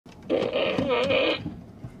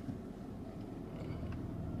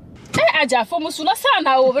Jafo musula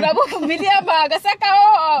sana o bravo familia baga saka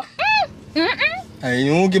o.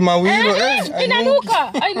 Ainuki mawilo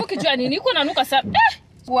inanuka. Ainuki jua nini? Iko nanuka sana.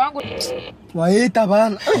 Wangu. Waita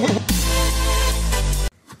bana.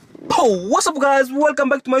 Oh, what's up guys? Welcome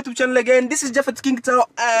back to my YouTube channel again. This is JAPHET KINGKITAHO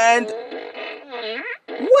and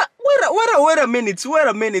wait a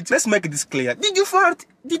minute. Let's make this clear. Did you fart?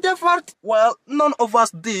 Did I fart? Well, none of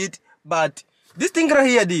us did, but this thing right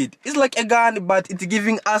here did. It's like a gun, but it's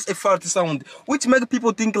giving us a fart sound, which makes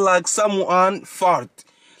people think like someone fart.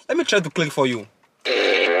 Let me try to click for you.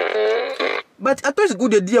 But I thought it's a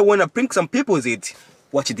good idea when I prank some people with it.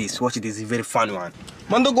 Watch this, it's a very fun one.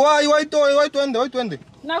 Mandogo, why twende?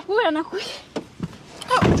 Nakuya.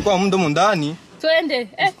 Kwa mundo mundani. Twende.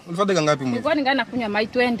 Ulifata ngapi mwe? Nilikuwa ningana kunywa mai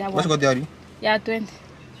twende hapo. Washiko tayari? Ya twende.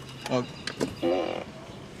 Okay.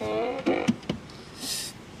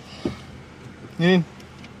 Nini?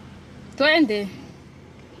 Twende.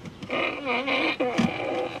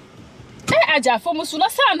 Jafo musula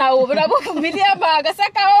sana o bravo familia baga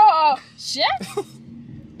saka o. She?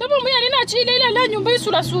 Tobo muya nina chile ile nyumba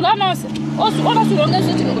isula nose. Osu ona sulonga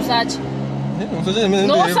sote kusachi.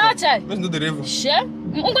 No sacha. Mesmo derevo. She?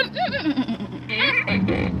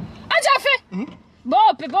 Jafe.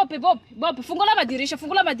 Bope, fungula madirisha.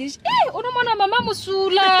 Unamwona mama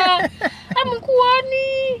musula.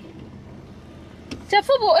 Amkuani.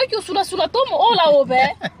 Jafubo eki usula tomo ola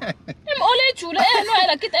obe. Ole chule no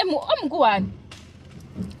era kita amkuani.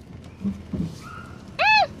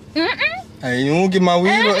 Ainuki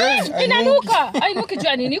mawilo inanuka. Ainuki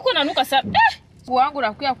jua nini? Iko nanuka sana. Wangu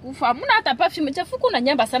nakuya kufa. Hamna hata perfume. Chafuko na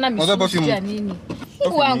nyamba sana misusi ya nini?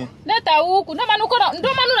 Wangu leta huku ndo maana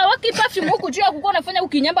unawaki perfume huku juu ya kuko unafanya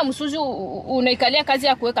ukinyamba msuzi unaikalia kazi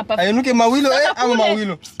ya kuweka perfume. Ainuke mawilo ama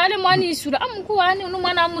mawilo. Ale mwani isura amkuani uno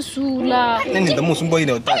mwana amusula. Nini ndo musumbo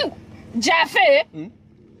ina utaka? Jafe.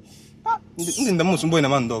 Nini ndo musumbo ina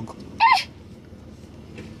mandogo.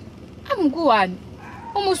 Amkuani.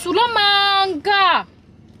 Umusula manga.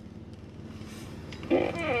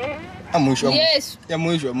 Amusho. Yes. Ya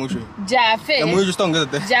mwisho. Jafe. Ya mwisho sitaongeza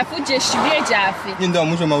tena. Jafu jeshibie Jafe. Nini ndo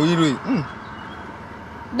amusho mawilo hii?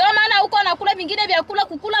 Ndio maana uko nakula vingine vya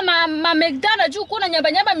kukula ma McDonald's juu kuna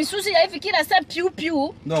nyamba misusi ya hivi kila saa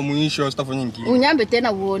piu. Ndio mwisho sitafanya nyingi. Unyambe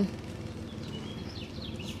tena uone.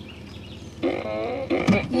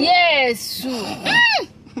 Yesu.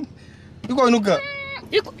 Iko inuka.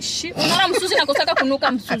 Unaona msuzi nakosaka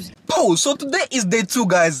kunuka msuzi. Oh, so today is day 2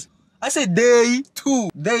 guys. I said day 2.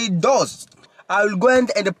 Day dos. I will go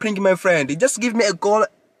and prank my friend. He just give me a call.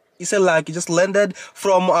 He said like he just landed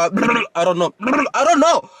from I don't know.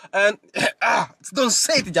 And don't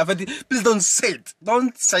say it, Japhet. Please don't say it.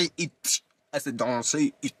 Don't say it. I said don't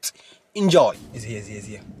say it. Enjoy. He's here. He's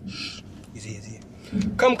here.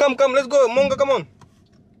 Come. Let's go. Monga, come on.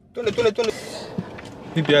 Twende.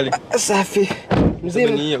 Vipi hali? Safi.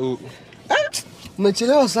 Mzee.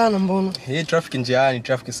 Umechelewa sana mbona? Hii traffic njiani,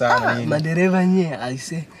 traffic sana nini. Madereva nye, I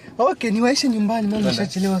say. Okay, niwaishe nyumbani mama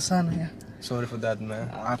nishachelewa sana ya. Sorry for that man.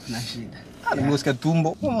 Hapana shida. Nimesikia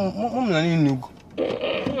tumbo. Mna nini huko?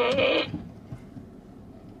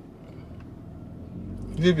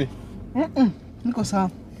 Vipi? Niko sawa.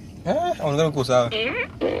 Unaona uko sawa.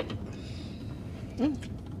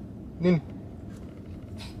 Nini?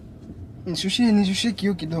 Nishushie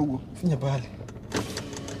kio kidogo. Finya pale.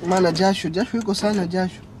 Maana jasho iko sana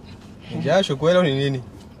jasho. Jasho kweli ni nini?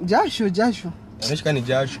 Jasho. Anashika ni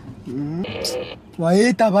jasho.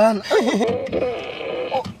 Waita bana.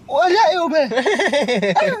 Wala yobe.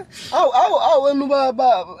 Au wenu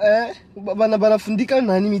bana fundika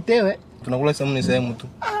nani mitewe. Tunakula sehemu tu.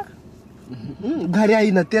 Gari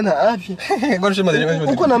haina tena afya. Ngoja shema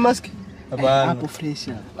dereva. Uko na mask? Hapana. Hapo fresh.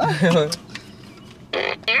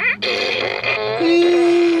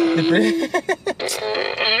 Kumbe.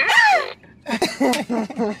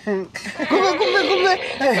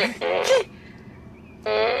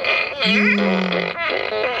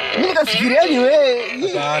 Nikafikiria ni wewe.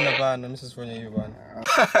 Hapana, msifanye hivyo bana.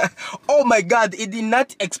 Oh my god, I did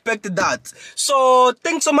not expect that. So,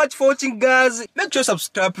 thanks so much for watching guys. Make sure you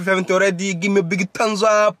subscribe if you haven't already. Give me a big thumbs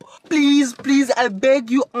up. Please, I beg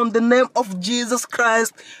you on the name of Jesus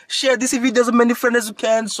Christ. Share this video as many friends as you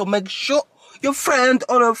can. So make sure your friend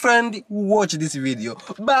or a friend watch this video.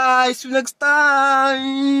 Bye, see you next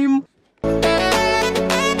time.